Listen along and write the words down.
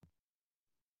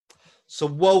So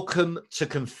welcome to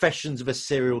Confessions of a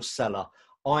Serial Seller.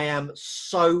 I am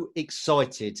so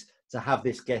excited to have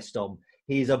this guest on.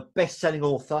 He is a best-selling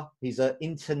author. He's an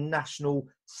international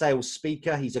sales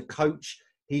speaker. He's a coach.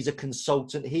 He's a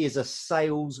consultant. He is a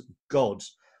sales god.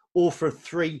 Author of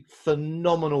 3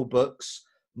 phenomenal books.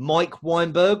 Mike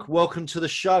Weinberg, welcome to the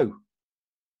show.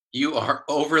 You are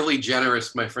overly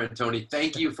generous, my friend Tony.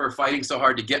 Thank you for fighting so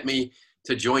hard to get me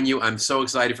to join you. I'm so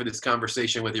excited for this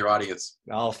conversation with your audience.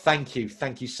 Oh, thank you.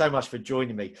 Thank you so much for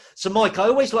joining me. So, Mike, I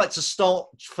always like to start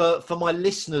for my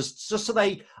listeners, just so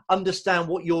they understand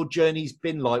what your journey's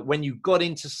been like when you got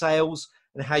into sales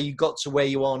and how you got to where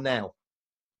you are now.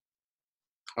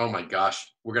 Oh my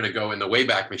gosh, we're going to go in the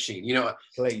Wayback Machine. You know,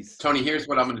 Please, Tony, here's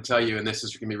what I'm going to tell you, and this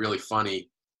is going to be really funny.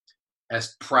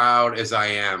 As proud as I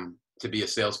am to be a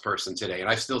salesperson today, and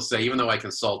I still say, even though I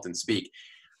consult and speak,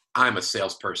 I'm a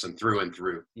salesperson through and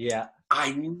through. Yeah.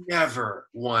 I never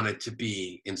wanted to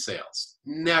be in sales.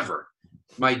 Never.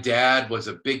 My dad was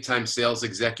a big-time sales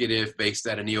executive based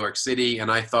out of New York City, and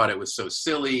I thought it was so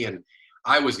silly, and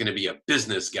I was going to be a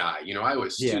business guy. You know, I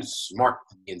was too smart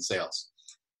to be in sales.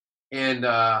 And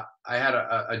I had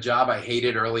a job I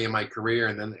hated early in my career,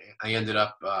 and then I ended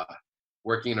up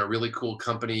working in a really cool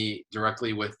company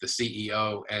directly with the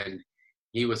CEO, and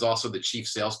he was also the chief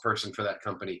salesperson for that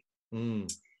company.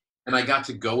 And I got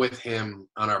to go with him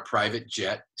on our private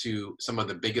jet to some of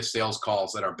the biggest sales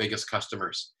calls at our biggest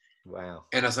customers. Wow.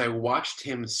 And as I watched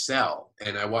him sell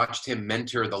and I watched him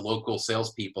mentor the local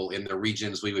salespeople in the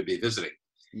regions we would be visiting,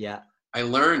 I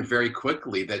learned very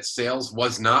quickly that sales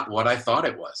was not what I thought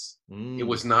it was. It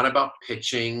was not about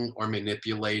pitching or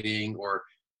manipulating or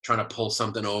trying to pull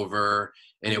something over.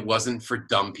 And it wasn't for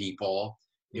dumb people.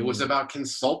 It was about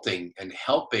consulting and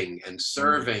helping and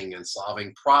serving and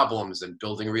solving problems and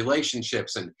building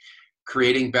relationships and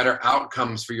creating better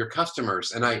outcomes for your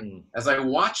customers. And as I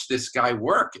watched this guy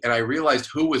work and I realized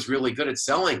who was really good at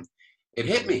selling, it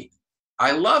hit me.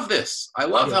 I love this. I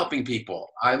love helping people.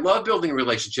 I love building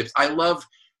relationships. I love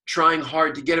trying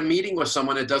hard to get a meeting with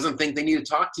someone that doesn't think they need to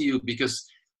talk to you because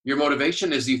your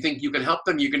motivation is you think you can help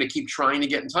them. You're going to keep trying to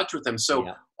get in touch with them.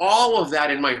 So all of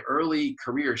that in my early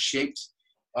career shaped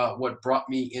what brought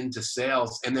me into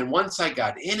sales. And then once I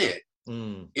got in it,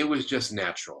 it was just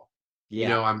natural. You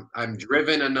know, I'm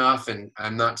driven enough and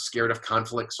I'm not scared of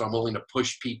conflict. So I'm willing to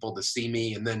push people to see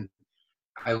me. And then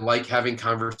I like having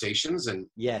conversations and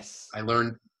I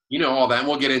learned, you know, all that. And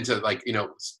we'll get into like, you know,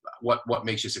 what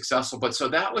makes you successful. But so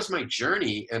that was my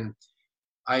journey. And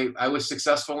I was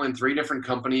successful in 3 different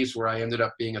companies where I ended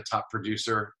up being a top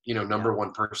producer, you know, number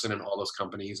 1 person in all those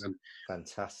companies. And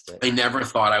fantastic. I never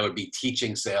thought I would be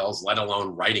teaching sales, let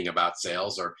alone writing about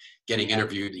sales or getting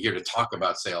interviewed here to talk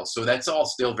about sales. So that's all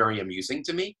still very amusing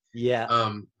to me.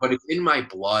 But it's in my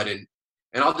blood. And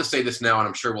I'll just say this now, and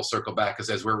I'm sure we'll circle back because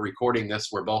as we're recording this,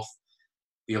 we're both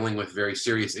dealing with very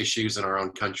serious issues in our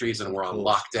own countries and we're on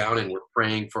lockdown and we're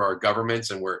praying for our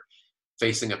governments and we're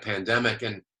facing a pandemic.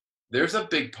 And there's a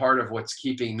big part of what's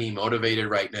keeping me motivated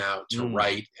right now to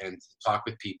write and to talk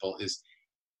with people is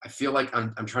I feel like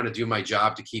I'm trying to do my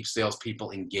job to keep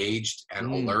salespeople engaged and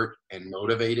alert and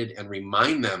motivated and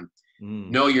remind them,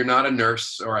 no, you're not a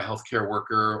nurse or a healthcare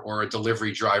worker or a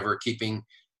delivery driver keeping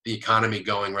the economy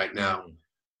going right now,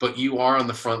 but you are on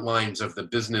the front lines of the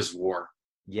business war.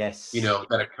 You know,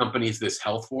 that accompanies this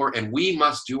health war, and we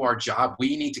must do our job.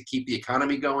 We need to keep the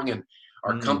economy going, and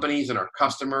our companies and our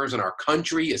customers and our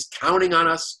country is counting on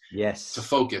us to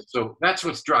focus. So that's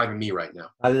what's driving me right now.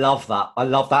 I love that. I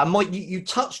love that. And Mike, you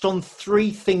touched on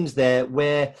 3 things there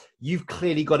where you've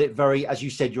clearly got it very, as you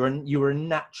said, you were a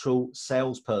natural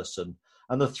salesperson.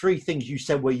 And the 3 things you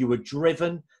said were you were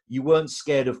driven, you weren't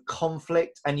scared of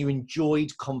conflict, and you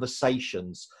enjoyed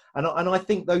conversations. And I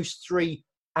think those 3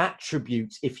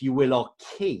 attributes, if you will, are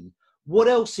key. What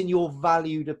else, in your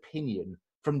valued opinion,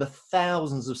 from the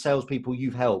thousands of salespeople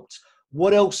you've helped,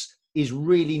 what else is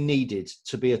really needed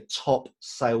to be a top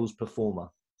sales performer?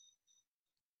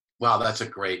 Wow, that's a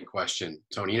great question,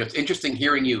 Tony. You know, it's interesting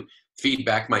hearing you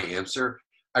feedback my answer.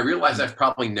 I realize I've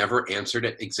probably never answered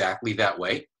it exactly that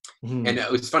way. And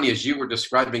it was funny as you were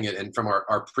describing it, and from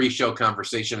our pre-show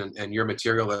conversation and your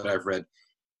material that I've read,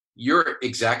 you're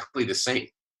exactly the same.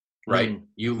 Right?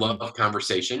 You love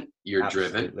conversation, you're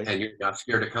driven, and you're not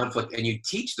scared of conflict, and you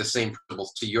teach the same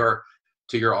principles to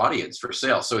your audience for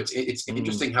sales. So it's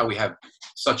interesting how we have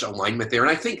such alignment there. And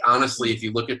I think honestly, if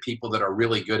you look at people that are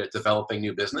really good at developing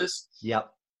new business,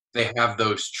 they have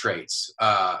those traits.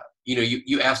 You know,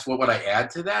 you asked what would I add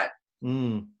to that?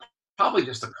 Probably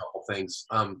just a couple things.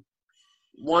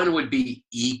 One would be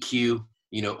EQ,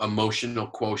 you know, emotional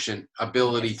quotient,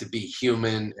 ability to be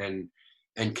human and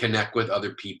and connect with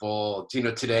other people.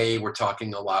 Today we're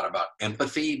talking a lot about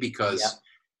empathy because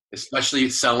especially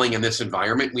selling in this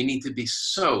environment, we need to be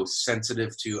so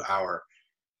sensitive to our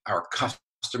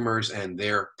customers and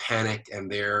their panic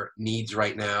and their needs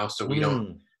right now. So we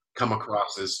don't come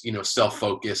across as,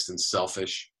 self-focused and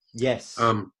selfish. Yes.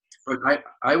 But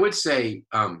I would say,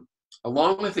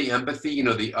 along with the empathy,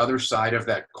 the other side of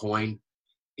that coin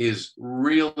is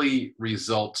really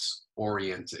results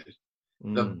oriented.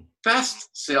 The best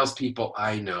salespeople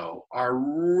I know are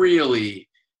really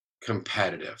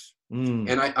competitive.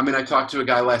 And I talked to a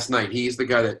guy last night. He's the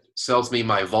guy that sells me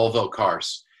my Volvo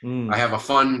cars. I have a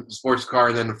fun sports car,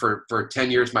 and then for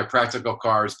 10 years, my practical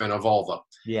car has been a Volvo.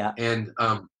 Yeah. And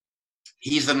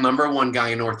he's the number one guy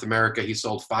in North America. He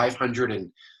sold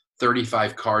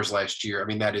 535 cars last year. I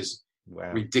mean, that is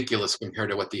ridiculous compared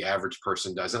to what the average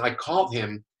person does. And I called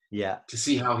him to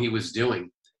see how he was doing.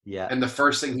 Yeah. And the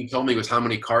first thing he told me was how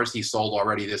many cars he sold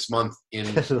already this month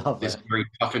in this very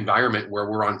tough environment where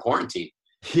we're on quarantine.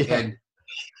 Yeah. And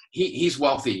he's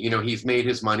wealthy. He's made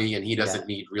his money and he doesn't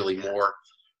need really more.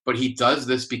 But he does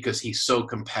this because he's so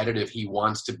competitive. He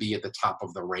wants to be at the top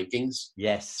of the rankings.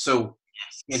 Yes. So,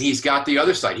 and he's got the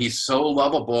other side. He's so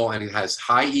lovable and he has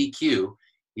high EQ.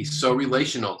 He's so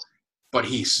relational. But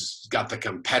he's got the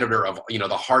competitor of,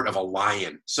 the heart of a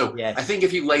lion. So I think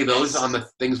if you lay those on the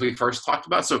things we first talked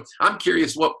about. So I'm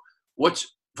curious,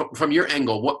 what's from your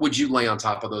angle, what would you lay on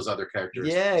top of those other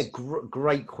characteristics? Yeah,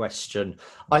 great question.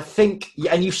 I think,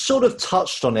 and you sort of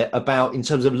touched on it about in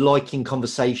terms of liking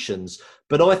conversations,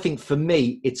 but I think for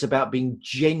me, it's about being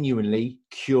genuinely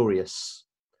curious.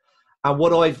 And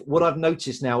what I've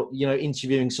noticed now,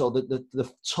 interviewing sort of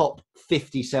the top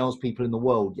 50 salespeople in the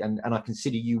world, and I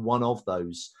consider you one of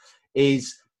those,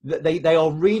 is that they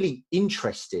are really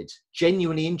interested,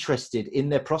 genuinely interested in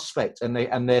their prospect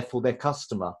and therefore their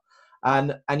customer.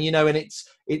 And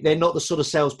they're not the sort of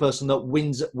salesperson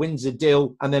that wins a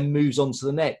deal and then moves on to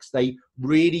the next. They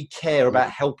really care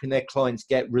about helping their clients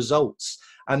get results,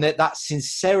 and that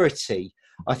sincerity,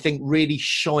 I think, really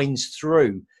shines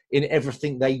through in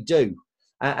everything they do.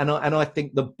 And I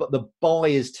think the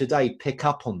buyers today pick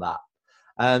up on that.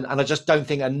 And I just don't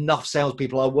think enough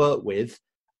salespeople I work with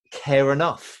care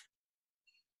enough.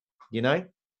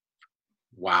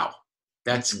 Wow,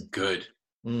 that's good.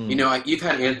 You've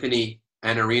had Anthony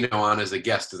Iannarino on as a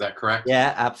guest. Is that correct?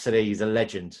 Yeah, absolutely. He's a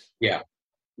legend. Yeah.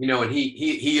 And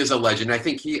he is a legend. I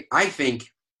think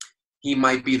he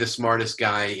might be the smartest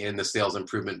guy in the sales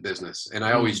improvement business. And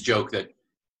I always joke that,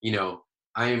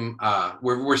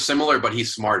 we're similar, but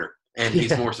he's smarter and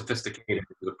he's more sophisticated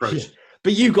with the approach. Yeah.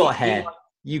 But you got hair.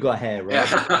 You got hair, right?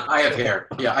 Yeah, I have hair.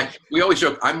 Yeah. We always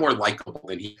joke I'm more likable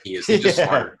than he is. He's just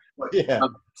smarter. But,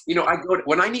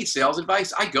 when I need sales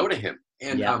advice, I go to him.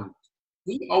 And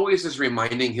he always is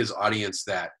reminding his audience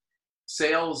that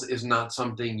sales is not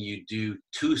something you do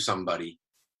to somebody.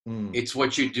 It's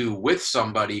what you do with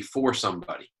somebody for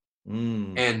somebody.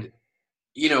 And,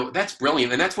 that's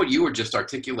brilliant. And that's what you were just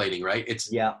articulating, right?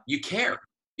 It's you care.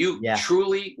 You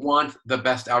truly want the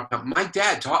best outcome. My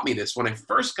dad taught me this when I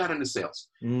first got into sales.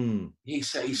 He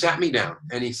sat me down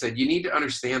and he said, you need to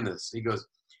understand this. He goes,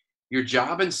 your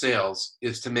job in sales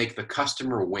is to make the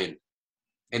customer win.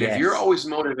 And if you're always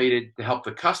motivated to help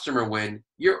the customer win,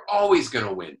 you're always going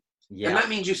to win. And that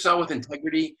means you sell with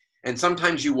integrity. And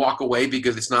sometimes you walk away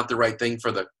because it's not the right thing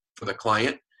for the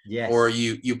client, or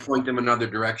you point them another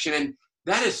direction. And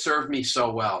that has served me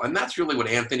so well. And that's really what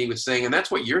Anthony was saying. And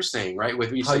that's what you're saying, right?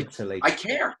 With me saying, I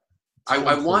care.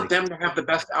 I want them to have the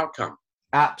best outcome.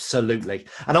 Absolutely.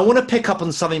 And I want to pick up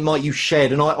on something, Mike, you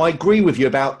shared. And I agree with you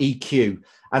about EQ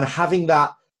and having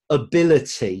that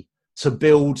ability to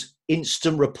build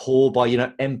instant rapport by,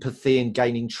 empathy and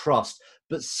gaining trust.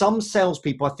 But some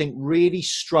salespeople, I think, really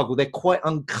struggle. They're quite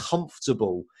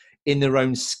uncomfortable in their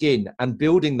own skin, and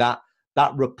building that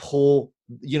rapport,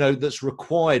 that's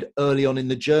required early on in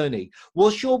the journey.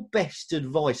 What's your best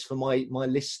advice for my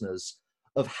listeners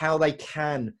of how they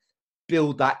can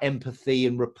build that empathy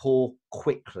and rapport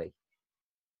quickly?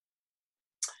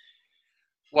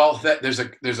 Well, there's a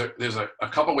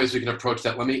couple ways we can approach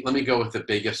that. Let me go with the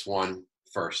biggest one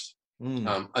first.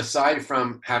 Aside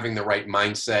from having the right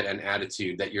mindset and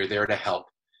attitude that you're there to help,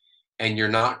 and you're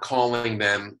not calling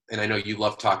them, and I know you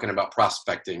love talking about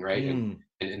prospecting, right? And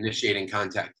initiating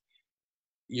contact.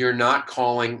 You're not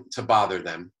calling to bother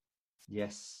them.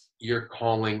 Yes. You're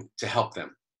calling to help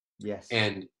them. Yes.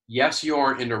 And yes,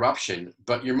 you're an interruption,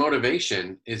 but your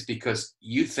motivation is because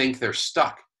you think they're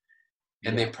stuck.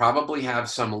 And they probably have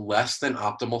some less than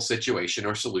optimal situation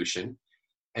or solution.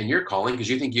 And you're calling because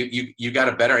you think you got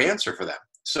a better answer for them.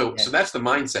 So that's the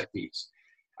mindset piece.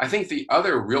 I think the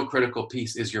other real critical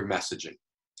piece is your messaging.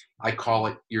 I call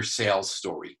it your sales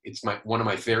story. It's one of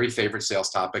my very favorite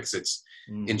sales topics. It's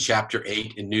in chapter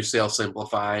 8 in New Sales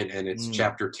Simplified, and it's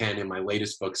chapter 10 in my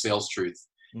latest book, Sales Truth.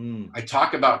 I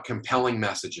talk about compelling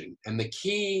messaging, and the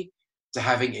key to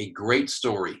having a great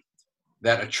story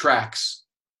that attracts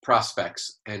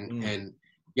prospects and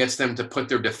gets them to put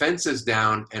their defenses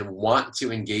down and want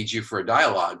to engage you for a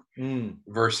dialogue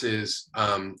versus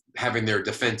having their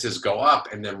defenses go up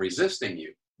and them resisting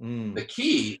you. The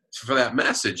key for that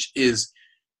message is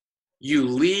you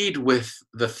lead with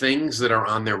the things that are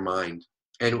on their mind.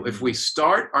 And if we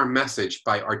start our message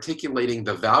by articulating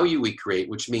the value we create,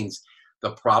 which means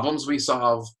the problems we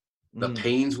solve, the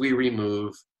pains we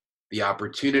remove, the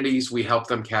opportunities we help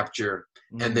them capture,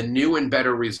 and the new and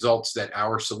better results that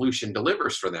our solution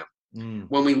delivers for them.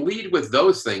 When we lead with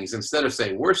those things, instead of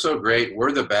saying, we're so great,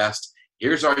 we're the best,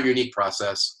 here's our unique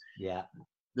process. Yeah.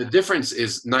 The difference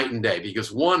is night and day,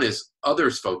 because one is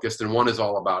others focused and one is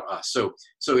all about us.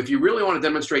 So if you really want to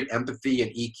demonstrate empathy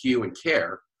and EQ and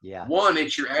care, one,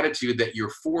 it's your attitude that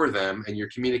you're for them and you're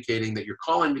communicating that you're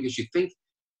calling because you think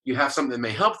you have something that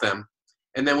may help them.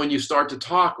 And then when you start to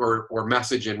talk or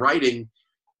message in writing,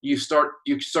 you start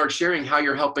sharing how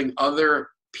you're helping other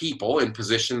people in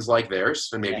positions like theirs,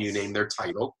 and maybe you name their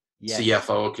title,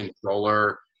 CFO,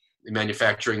 controller,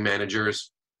 manufacturing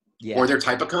managers, or their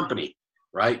type of company,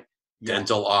 right?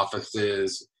 Dental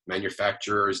offices,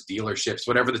 manufacturers, dealerships,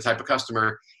 whatever the type of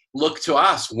customer, look to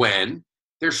us when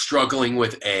they're struggling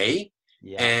with A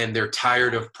and they're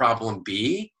tired of problem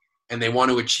B and they want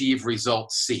to achieve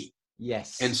result C.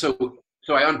 Yes. And so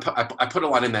I put a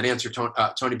lot in that answer,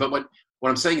 Tony, but what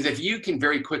I'm saying is if you can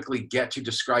very quickly get to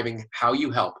describing how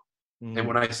you help, and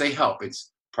when I say help,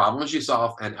 it's problems you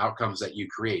solve and outcomes that you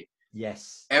create.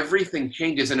 Yes. Everything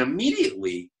changes, and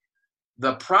immediately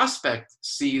the prospect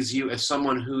sees you as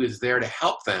someone who is there to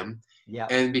help them. Yeah.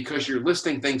 And because you're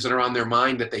listing things that are on their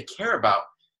mind that they care about,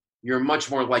 you're much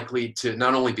more likely to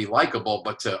not only be likable,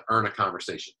 but to earn a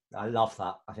conversation. I love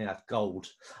that. I think that's gold.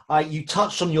 You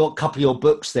touched on a couple of your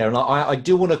books there, and I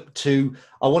do want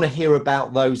to hear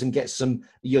about those and get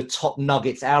your top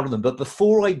nuggets out of them. But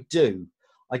before I do,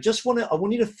 I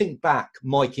want you to think back,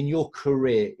 Mike, in your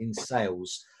career in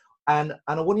sales, and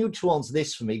I want you to answer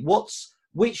this for me.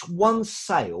 Which one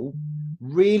sale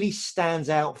really stands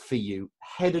out for you,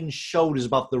 head and shoulders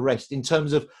above the rest, in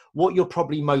terms of what you're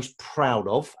probably most proud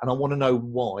of? And I want to know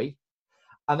why.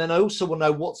 And then I also want to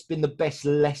know what's been the best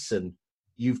lesson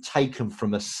you've taken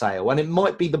from a sale. And it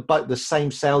might be the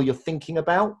same sale you're thinking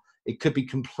about. It could be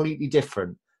completely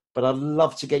different. But I'd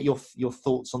love to get your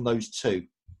thoughts on those two.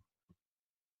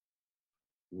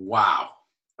 Wow.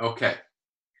 Okay.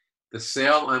 The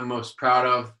sale I'm most proud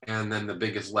of, and then the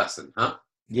biggest lesson, huh?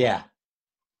 Yeah.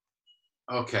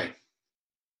 Okay.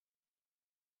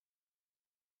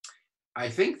 I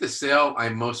think the sale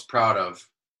I'm most proud of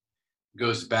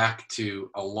goes back to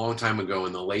a long time ago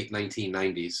in the late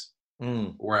 1990s,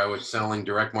 where I was selling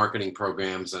direct marketing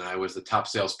programs, and I was the top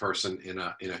salesperson in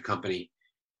a company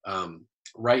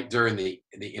right during the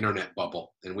internet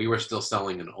bubble, and we were still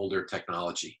selling an older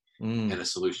technology and a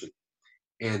solution.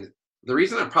 And the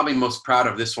reason I'm probably most proud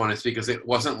of this one is because it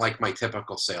wasn't like my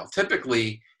typical sale.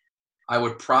 Typically, I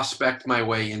would prospect my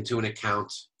way into an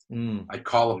account. I'd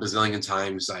call a bazillion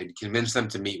times. I'd convince them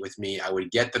to meet with me. I would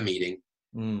get the meeting.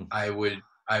 I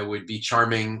would be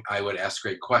charming. I would ask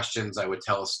great questions. I would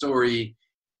tell a story.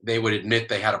 They would admit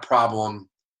they had a problem.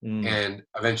 And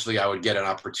eventually I would get an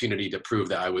opportunity to prove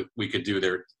that we could do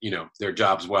their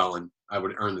jobs well, and I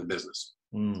would earn the business.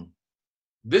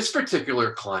 This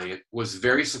particular client was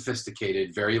very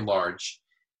sophisticated, very large,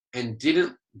 and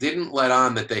didn't let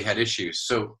on that they had issues.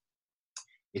 So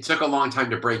it took a long time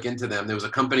to break into them. There was a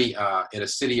company in a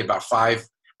city about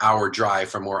 5-hour drive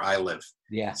from where I live,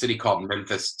 a city called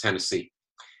Memphis, Tennessee.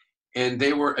 And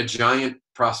they were a giant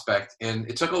prospect, and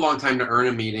it took a long time to earn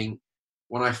a meeting.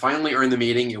 When I finally earned the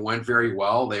meeting, it went very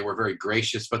well. They were very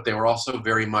gracious, but they were also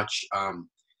very much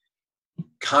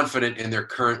confident in their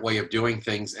current way of doing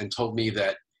things, and told me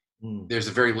that there's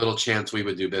a very little chance we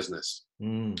would do business.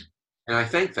 And I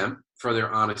thanked them for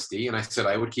their honesty, and I said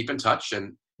I would keep in touch.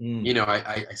 And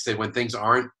I said, when things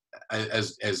aren't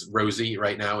as rosy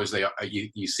right now as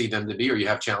you see them to be, or you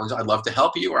have challenges, I'd love to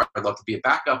help you, or I'd love to be a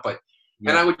backup.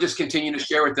 And I would just continue to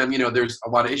share with them, there's a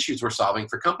lot of issues we're solving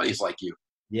for companies like you.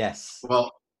 Yes.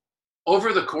 Well,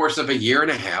 over the course of a year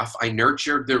and a half, I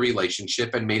nurtured the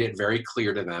relationship and made it very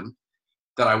clear to them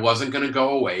that I wasn't going to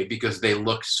go away, because they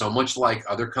looked so much like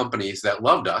other companies that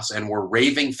loved us and were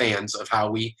raving fans of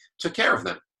how we took care of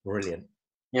them. Brilliant.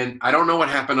 And I don't know what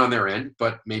happened on their end,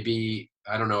 but maybe,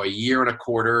 I don't know, a year and a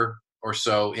quarter or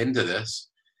so into this,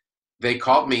 they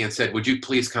called me and said, would you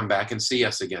please come back and see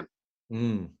us again?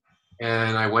 And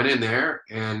I went in there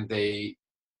and they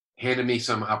handed me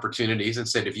some opportunities and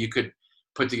said, if you could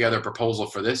put together a proposal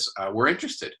for this, we're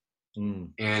interested.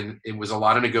 And it was a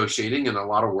lot of negotiating and a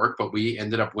lot of work, but we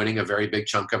ended up winning a very big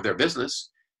chunk of their business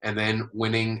and then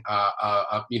winning,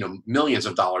 millions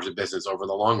of dollars of business over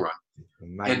the long run.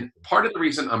 Amazing. And part of the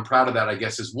reason I'm proud of that, I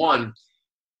guess, is one,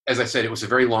 as I said, it was a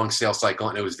very long sales cycle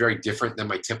and it was very different than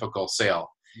my typical sale.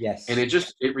 Yes. And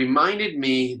it reminded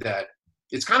me that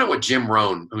it's kind of what Jim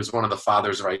Rohn, who's one of the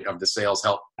fathers, right, of the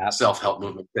self-help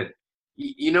movement, said,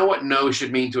 you know what no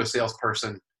should mean to a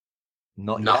salesperson?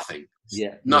 Nothing.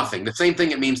 Yeah. Nothing. The same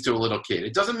thing it means to a little kid.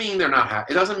 It doesn't mean they're not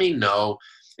happy. It doesn't mean no.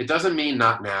 It doesn't mean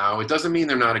not now. It doesn't mean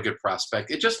they're not a good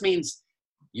prospect. It just means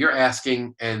you're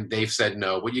asking and they've said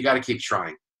no, but you got to keep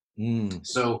trying.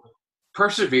 So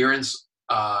perseverance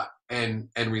and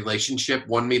relationship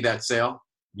won me that sale,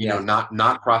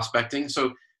 not prospecting.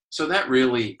 So that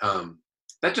really,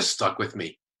 that just stuck with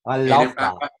me. I love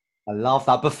that. I love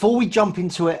that. Before we jump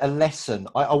into a lesson,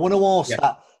 I want to ask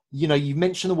that, you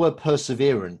mentioned the word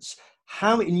perseverance.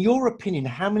 In your opinion,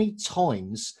 how many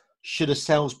times should a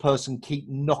salesperson keep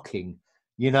knocking,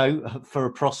 for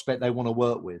a prospect they want to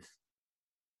work with?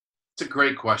 It's a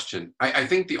great question. I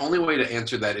think the only way to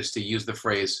answer that is to use the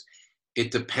phrase,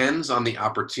 it depends on the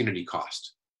opportunity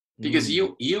cost. Because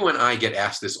you and I get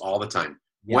asked this all the time.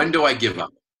 Yeah. When do I give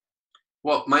up?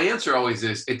 Well, my answer always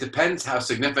is, it depends how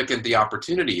significant the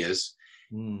opportunity is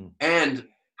and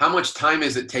how much time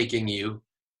is it taking you.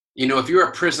 If you're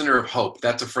a prisoner of hope,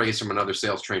 that's a phrase from another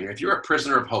sales trainer. If you're a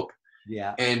prisoner of hope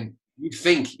and you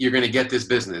think you're going to get this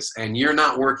business and you're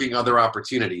not working other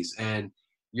opportunities and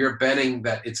you're betting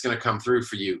that it's going to come through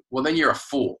for you, well, then you're a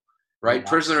fool, right? Yeah.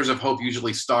 Prisoners of hope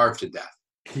usually starve to death.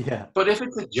 Yeah. But if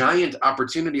it's a giant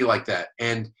opportunity like that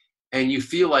and you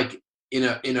feel like in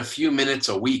a few minutes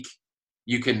a week,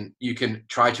 you can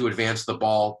try to advance the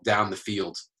ball down the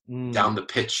field, down the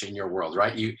pitch in your world,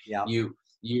 right?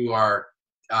 You are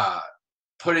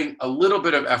putting a little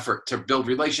bit of effort to build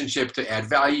relationship, to add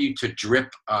value, to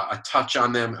drip a touch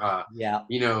on them.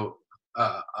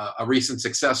 A recent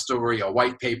success story, a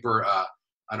white paper,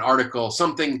 an article,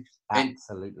 something.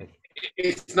 Absolutely. And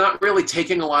it's not really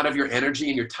taking a lot of your energy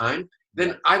and your time.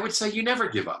 Then I would say you never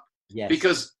give up. Yes.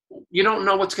 Because you don't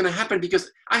know what's going to happen. Because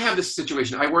I have this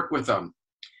situation. I work with a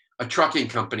trucking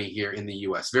company here in the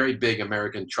U.S., very big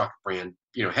American truck brand,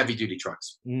 heavy duty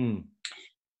trucks. And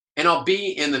I'll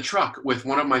be in the truck with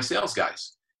one of my sales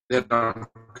guys that I'm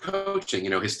coaching,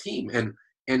 his team.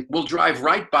 And we'll drive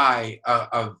right by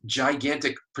a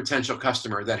gigantic potential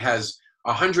customer that has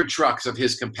 100 trucks of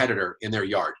his competitor in their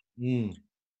yard.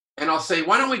 And I'll say,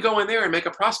 why don't we go in there and make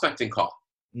a prospecting call?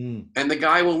 And the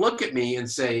guy will look at me and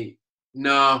say,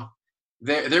 no,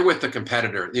 they're with the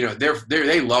competitor.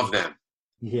 They love them.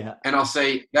 Yeah. And I'll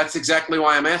say, that's exactly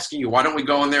why I'm asking you. Why don't we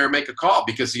go in there and make a call?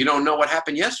 Because you don't know what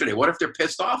happened yesterday. What if they're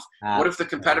pissed off? What if the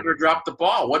competitor dropped the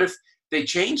ball? What if they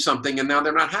changed something and now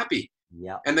they're not happy?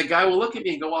 Yeah. And the guy will look at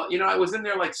me and go, well, I was in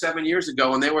there like 7 years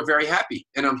ago and they were very happy.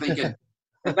 And I'm thinking,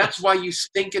 that's why you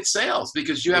stink at sales,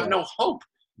 because you have no hope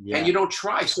and you don't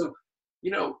try. So,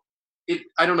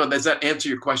 I don't know. Does that answer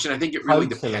your question? I think it really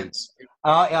depends.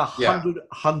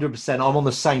 100%. I'm on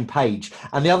the same page.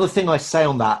 And the other thing I say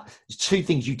on that is two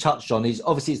things you touched on is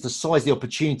obviously it's the size of the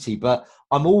opportunity, but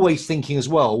I'm always thinking as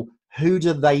well, who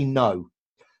do they know?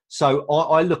 So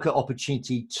I look at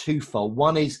opportunity twofold.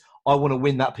 One is I want to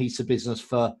win that piece of business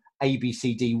for A, B,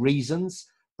 C, D reasons,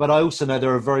 but I also know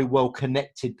they're a very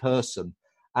well-connected person.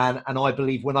 And I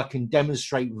believe when I can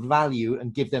demonstrate value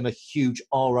and give them a huge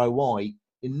ROI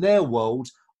in their world,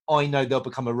 I know they'll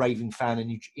become a raving fan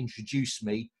and introduce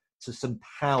me to some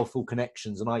powerful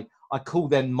connections. And I call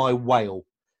them my whale,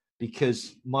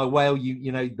 because my whale,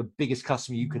 the biggest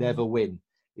customer you could ever win.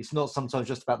 It's not sometimes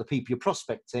just about the people you're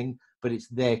prospecting, but it's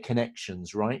their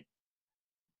connections, right?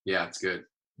 Yeah, it's good.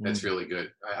 That's really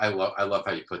good. I love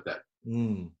how you put that.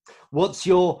 What's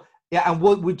your, and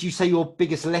what would you say your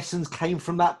biggest lessons came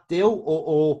from that deal?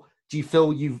 Or do you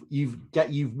feel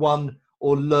you've won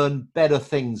or learned better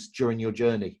things during your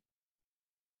journey?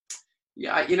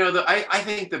 Yeah, I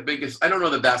think the biggest, I don't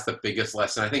know that that's the biggest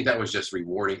lesson. I think that was just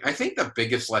rewarding. I think the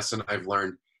biggest lesson I've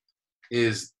learned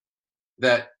is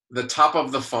that the top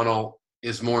of the funnel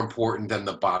is more important than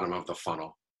the bottom of the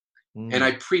funnel. And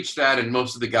I preach that, and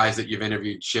most of the guys that you've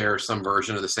interviewed share some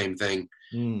version of the same thing.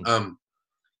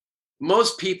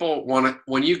 Most people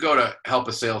when you go to help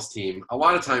a sales team, a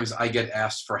lot of times I get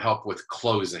asked for help with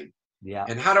closing. Yeah.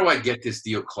 And how do I get this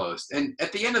deal closed? And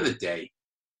at the end of the day,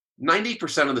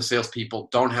 90% of the salespeople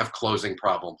don't have closing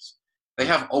problems. They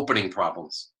have opening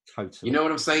problems. Totally. You know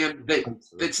what I'm saying?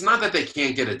 It's not that they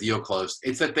can't get a deal closed.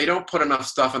 It's that they don't put enough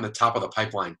stuff on the top of the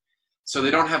pipeline. So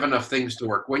they don't have enough things to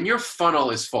work. When your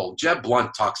funnel is full, Jeb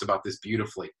Blunt talks about this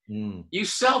beautifully. You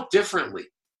sell differently.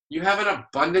 You have an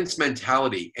abundance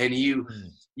mentality, and you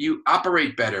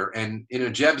operate better. And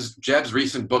Jeb's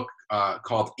recent book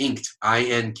called Inked,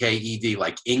 I-N-K-E-D,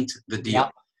 like inked the deal.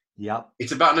 Yep.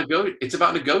 It's about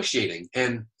negotiating,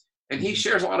 and he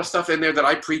shares a lot of stuff in there that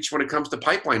I preach when it comes to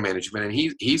pipeline management. And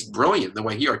he's brilliant the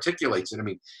way he articulates it. I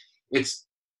mean,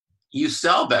 you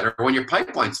sell better when your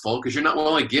pipeline's full because you're not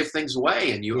willing to give things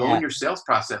away, and you own your sales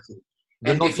process.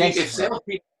 And if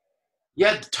salespeople,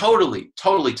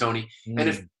 totally, Tony.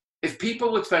 And if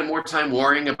people would spend more time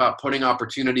worrying about putting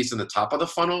opportunities in the top of the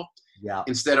funnel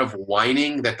instead of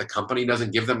whining that the company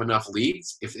doesn't give them enough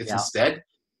leads, if instead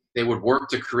they would work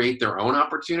to create their own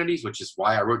opportunities, which is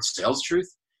why I wrote Sales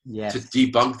Truth, to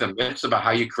debunk the myths about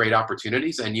how you create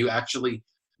opportunities, and you actually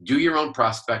do your own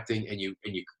prospecting, and you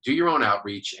do your own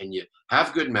outreach, and you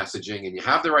have good messaging, and you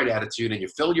have the right attitude, and you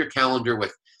fill your calendar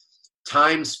with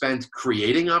time spent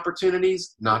creating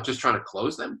opportunities, not just trying to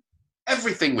close them,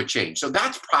 everything would change. So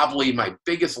that's probably my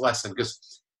biggest lesson,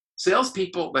 because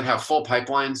salespeople that have full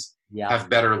pipelines have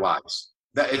better lives.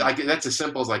 That's as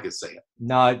simple as I could say it.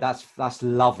 No, that's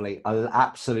lovely. I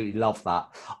absolutely love that.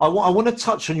 I want to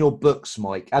touch on your books,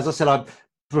 Mike. As I said,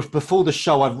 before the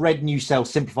show, I've read New Sales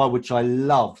Simplified, which I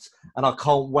loved, and I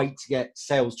can't wait to get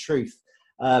Sales Truth.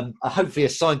 Hopefully a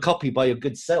signed copy by your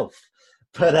good self.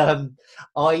 But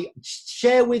I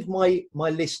share with my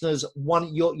listeners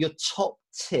your top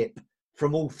tip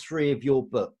from all three of your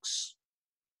books.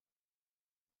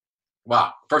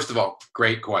 Wow. First of all,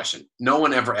 great question. No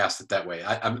one ever asked it that way.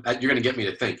 You're going to get me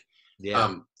to think.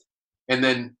 Yeah. And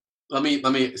then let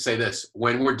me say this.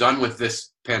 When we're done with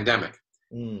this pandemic,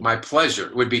 my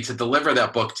pleasure would be to deliver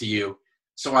that book to you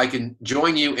so I can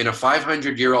join you in a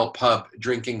 500-year-old pub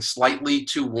drinking slightly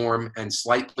too warm and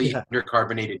slightly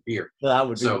undercarbonated beer. That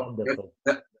would be wonderful.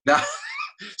 That,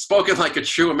 spoken like a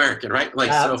true American, right?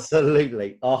 Like,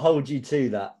 absolutely. I'll hold you to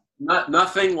that.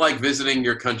 Nothing like visiting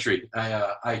your country.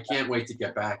 I can't wait to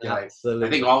get back. I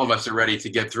think all of us are ready to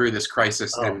get through this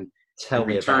crisis and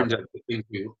return to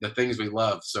the things we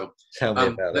love. So tell me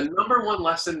about the number one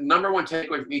lesson, number one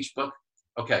takeaway from each book.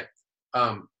 Okay.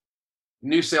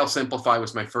 New Sales Simplified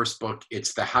was my first book.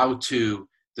 It's the how to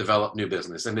develop new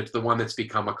business. And it's the one that's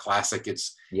become a classic.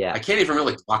 I can't even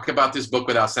really talk about this book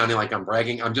without sounding like I'm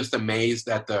bragging. I'm just amazed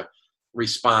at the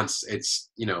response. It's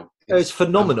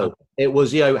phenomenal. It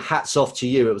was, hats off to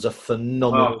you. It was a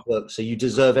phenomenal book. So you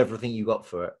deserve everything you got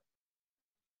for it.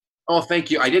 Oh,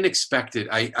 thank you. I didn't expect it.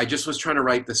 I just was trying to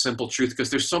write the simple truth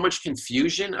because there's so much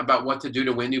confusion about what to do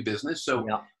to win new business. So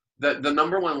the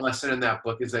number one lesson in that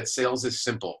book is that sales is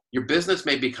simple. Your business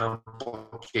may be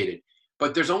complicated,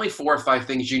 but there's only 4 or 5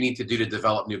 things you need to do to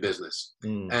develop new business.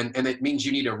 And it means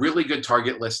you need a really good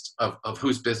target list of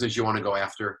whose business you want to go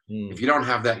after. If you don't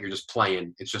have that, you're just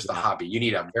playing. It's just a hobby. You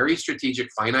need a very strategic,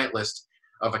 finite list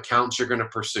of accounts you're going to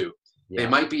pursue. They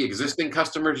might be existing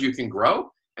customers you can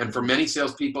grow. And for many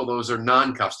salespeople, those are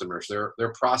non-customers.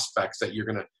 They're prospects that you're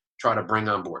going to try to bring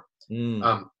on board.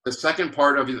 The second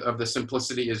part of the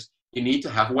simplicity is you need to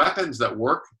have weapons that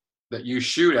work, that you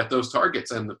shoot at those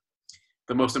targets. And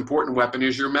the most important weapon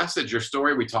is your message, your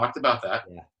story. We talked about that.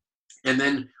 And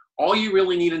then all you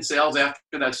really need in sales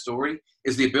after that story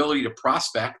is the ability to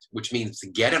prospect, which means to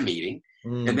get a meeting.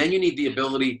 And then you need the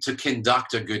ability to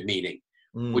conduct a good meeting,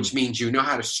 which means you know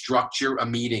how to structure a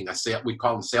meeting. We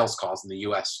call them sales calls in the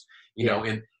US, know,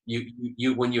 and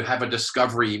you when you have a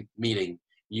discovery meeting,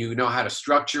 you know how to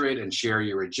structure it and share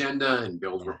your agenda and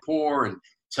build rapport and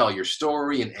tell your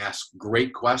story and ask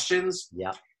great questions.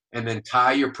 And then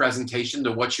tie your presentation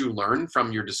to what you learned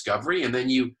from your discovery. And then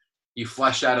you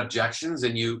flesh out objections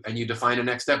and you define a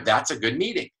next step. That's a good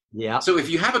meeting. So if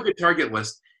you have a good target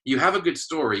list, you have a good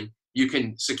story, you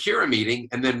can secure a meeting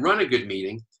and then run a good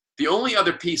meeting. The only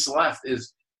other piece left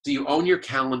is, do you own your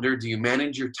calendar? Do you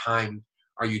manage your time?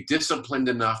 Are you disciplined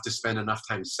enough to spend enough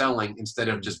time selling instead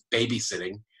of just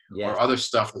babysitting or other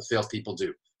stuff that salespeople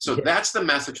do? So that's the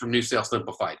message from New Sales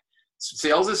Simplified.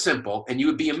 Sales is simple, and you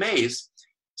would be amazed.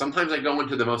 Sometimes I go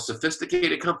into the most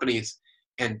sophisticated companies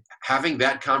and having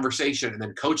that conversation and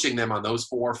then coaching them on those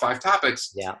 4 or 5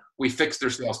 topics, we fix their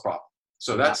sales problem.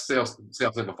 So that's Sales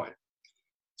Simplified.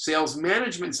 Sales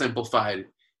Management Simplified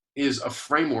is a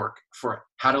framework for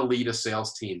how to lead a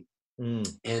sales team.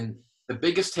 And the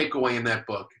biggest takeaway in that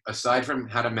book, aside from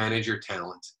how to manage your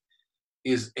talent,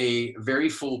 is a very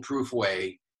foolproof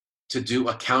way to do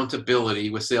accountability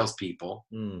with salespeople,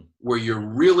 where you're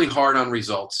really hard on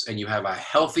results and you have a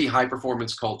healthy high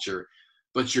performance culture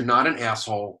but you're not an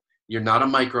asshole. You're not a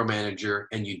micromanager,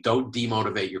 and you don't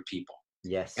demotivate your people.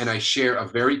 Yes. And I share a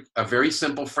very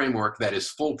simple framework that is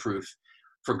foolproof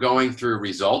for going through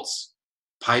results,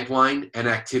 pipeline, and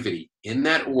activity in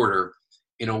that order,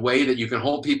 in a way that you can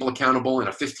hold people accountable in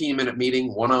a 15-minute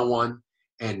meeting, one-on-one,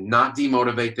 and not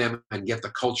demotivate them and get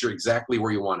the culture exactly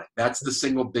where you want it. That's the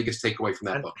single biggest takeaway from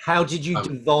that book. How did you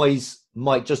devise,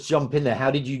 Mike, just jump in there.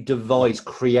 How did you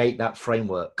create that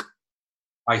framework?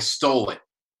 I stole it.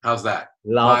 How's that?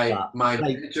 My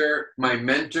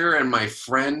mentor and my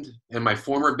friend and my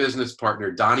former business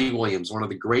partner, Donnie Williams, one of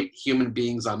the great human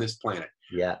beings on this planet,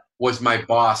 was my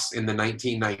boss in the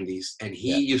 1990s. And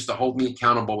he used to hold me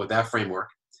accountable with that framework.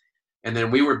 And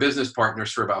then we were business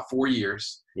partners for about 4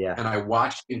 years. Yeah. And I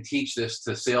watched him teach this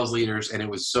to sales leaders. And it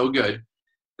was so good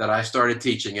that I started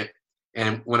teaching it.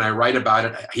 And when I write about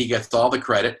it, he gets all the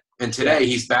credit. And today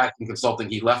he's back in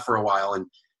consulting. He left for a while and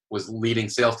was leading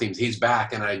sales teams. He's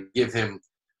back, and I give him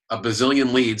a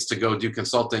bazillion leads to go do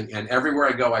consulting. And everywhere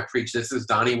I go, I preach, this is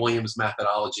Donnie Williams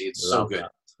methodology. It's so good.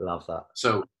 Love that.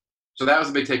 So that was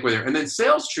a big takeaway there. And then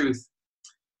Sales Truth,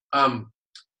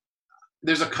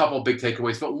 there's a couple big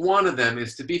takeaways, but one of them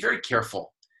is to be very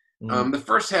careful. The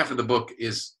first half of the book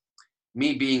is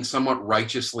me being somewhat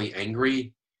righteously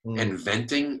angry and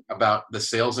venting about the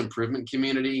sales improvement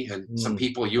community and some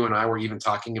people you and I were even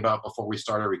talking about before we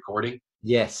started recording.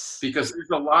 Yes. Because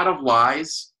there's a lot of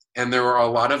lies and there are a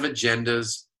lot of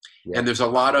agendas and there's a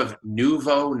lot of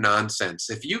nouveau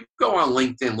nonsense. If you go on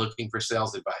LinkedIn looking for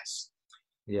sales advice,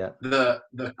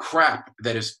 the crap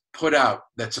that is put out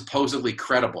that's supposedly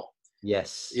credible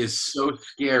is so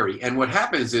scary. And what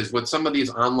happens is with some of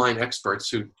these online experts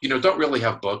who, don't really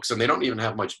have books and they don't even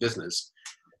have much business,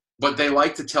 but they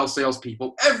like to tell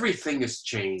salespeople everything has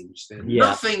changed and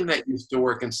nothing that used to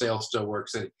work in sales still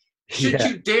works. And should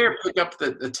you dare pick up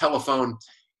the telephone,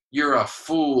 you're a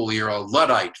fool, you're a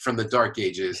Luddite from the Dark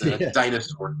Ages, a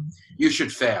dinosaur. You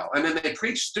should fail. And then they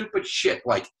preach stupid shit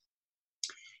like,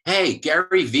 hey,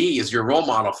 Gary Vee is your role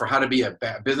model for how to be a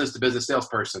business-to-business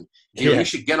salesperson. You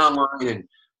should get online and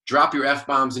drop your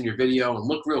F-bombs in your video and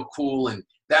look real cool, and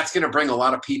that's going to bring a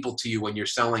lot of people to you when you're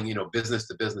selling,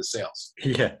 business-to-business sales.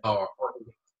 Yeah. Or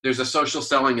there's a social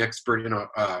selling expert,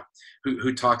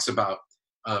 who talks about,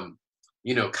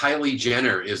 Kylie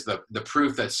Jenner is the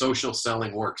proof that social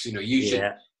selling works. You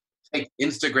should take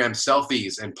Instagram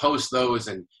selfies and post those,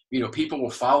 and people will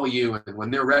follow you, and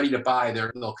when they're ready to buy,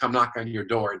 they'll come knock on your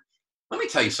door. And let me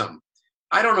tell you something.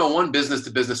 I don't know one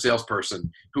business-to-business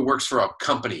salesperson who works for a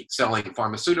company selling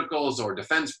pharmaceuticals or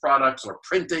defense products or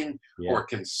printing or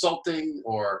consulting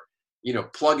or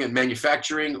plug-in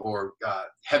manufacturing or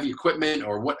heavy equipment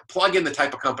or plug in the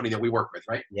type of company that we work with,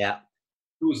 right? Yeah.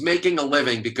 Who's making a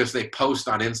living because they post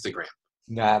on Instagram.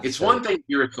 It's one thing if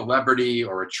you're a celebrity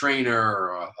or a trainer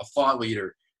or a thought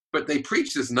leader, but they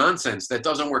preach this nonsense that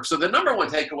doesn't work. So the number one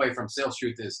takeaway from Sales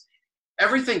Truth is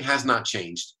everything has not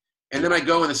changed. And then I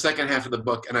go in the second half of the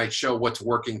book and I show what's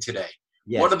working today.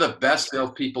 Yes. What are the best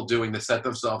salespeople doing to set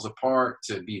themselves apart,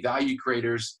 to be value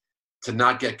creators, to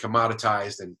not get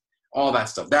commoditized and all that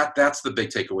stuff. That's the big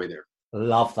takeaway there.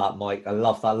 Love that, Mike. I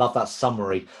love that. I love that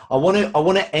summary. I want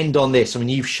to end on this. I mean,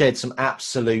 you've shared some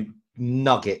absolute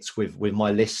nuggets with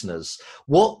my listeners.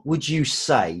 What would you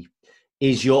say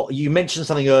is you mentioned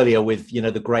something earlier with,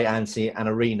 the great Anthony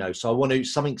Iannarino. So I want to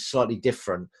something slightly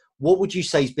different. What would you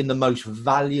say has been the most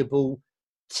valuable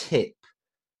tip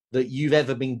that you've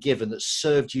ever been given that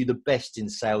served you the best in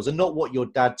sales, and not what your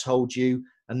dad told you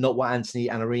and not what Anthony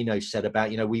Iannarino said about,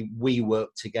 we work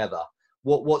together?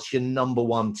 What's your number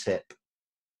one tip?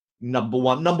 Number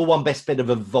one best bit of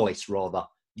advice, rather,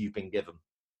 you've been given?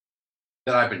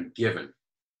 That I've been given.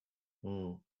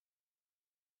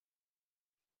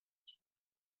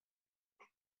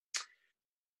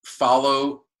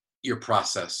 Follow your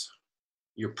process,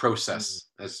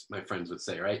 as my friends would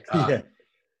say, right? The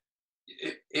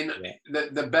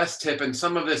best tip, and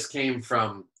some of this came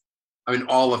from,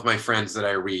 all of my friends that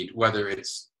I read, whether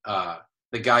it's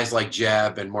the guys like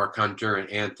Jeb and Mark Hunter and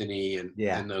Anthony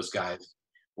and those guys,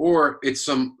 or it's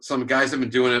some guys that have been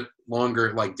doing it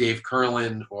longer, like Dave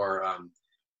Curlin, or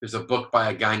there's a book by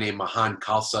a guy named Mahan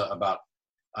Khalsa about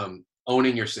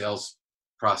owning your sales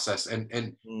process.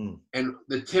 And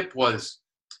the tip was,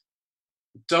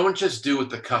 don't just do what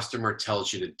the customer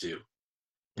tells you to do,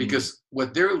 because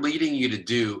what they're leading you to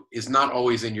do is not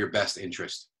always in your best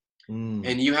interest.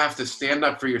 And you have to stand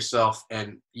up for yourself,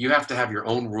 and you have to have your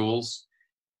own rules.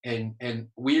 And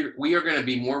we are going to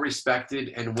be more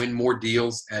respected and win more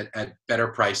deals at better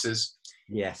prices.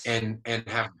 Yes. And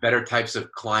have better types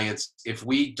of clients if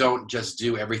we don't just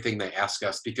do everything they ask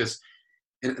us. Because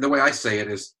the way I say it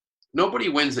is, nobody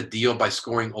wins a deal by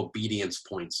scoring obedience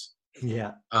points.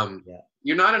 Yeah.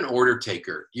 You're not an order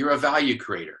taker. You're a value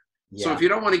creator. Yeah. So if you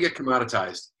don't want to get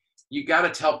commoditized, you got to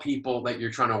tell people that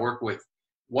you're trying to work with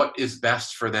what is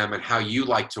best for them and how you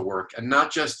like to work, and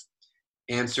not just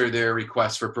answer their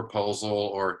requests for proposal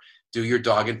or do your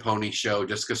dog and pony show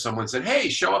just because someone said, hey,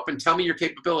 show up and tell me your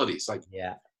capabilities. Like,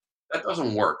 yeah, that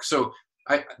doesn't work. So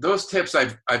those tips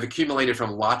I've accumulated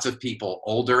from lots of people,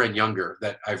 older and younger,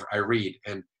 that I read,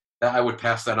 and that I would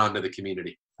pass that on to the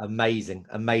community. Amazing.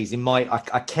 Mike,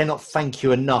 I cannot thank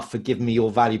you enough for giving me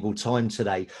your valuable time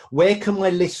today. Where can my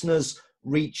listeners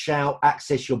reach out,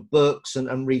 access your books,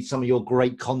 and read some of your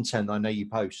great content I know you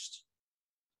post?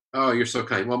 Oh, you're so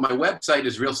kind. Well, my website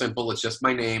is real simple. It's just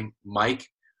my name,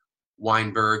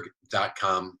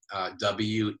 MikeWeinberg.com,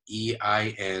 WEINBERG,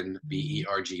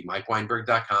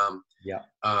 MikeWeinberg.com. Yeah.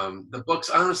 The books,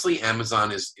 honestly,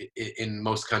 Amazon is, in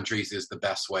most countries, is the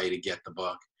best way to get the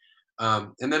book.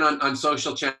 And then on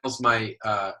social channels, my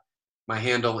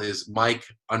handle is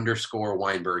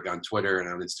Mike_Weinberg on Twitter and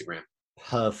on Instagram.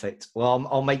 Perfect. Well,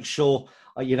 I'll make sure,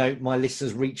 my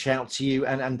listeners reach out to you,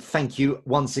 and thank you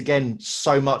once again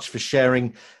so much for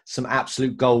sharing some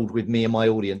absolute gold with me and my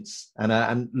audience.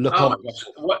 And look on.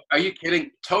 What, are you kidding?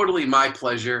 Totally my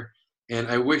pleasure. And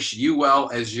I wish you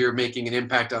well as you're making an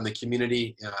impact on the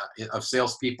community of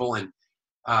salespeople. And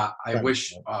I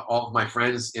wish all of my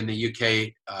friends in the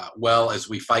UK well as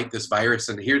we fight this virus.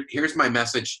 And here's my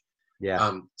message.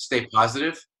 Yeah. Stay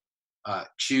positive.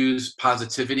 Choose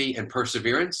positivity and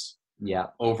perseverance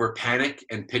over panic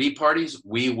and pity parties.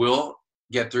 We will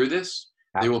get through this.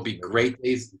 Absolutely. There will be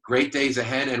great days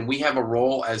ahead. And we have a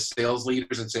role as sales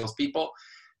leaders and salespeople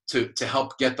to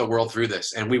help get the world through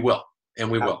this. And we will.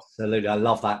 Absolutely. I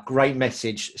love that. Great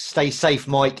message. Stay safe,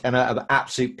 Mike. And an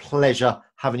absolute pleasure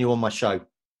having you on my show.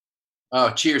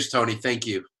 Oh, cheers, Tony. Thank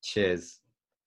you. Cheers.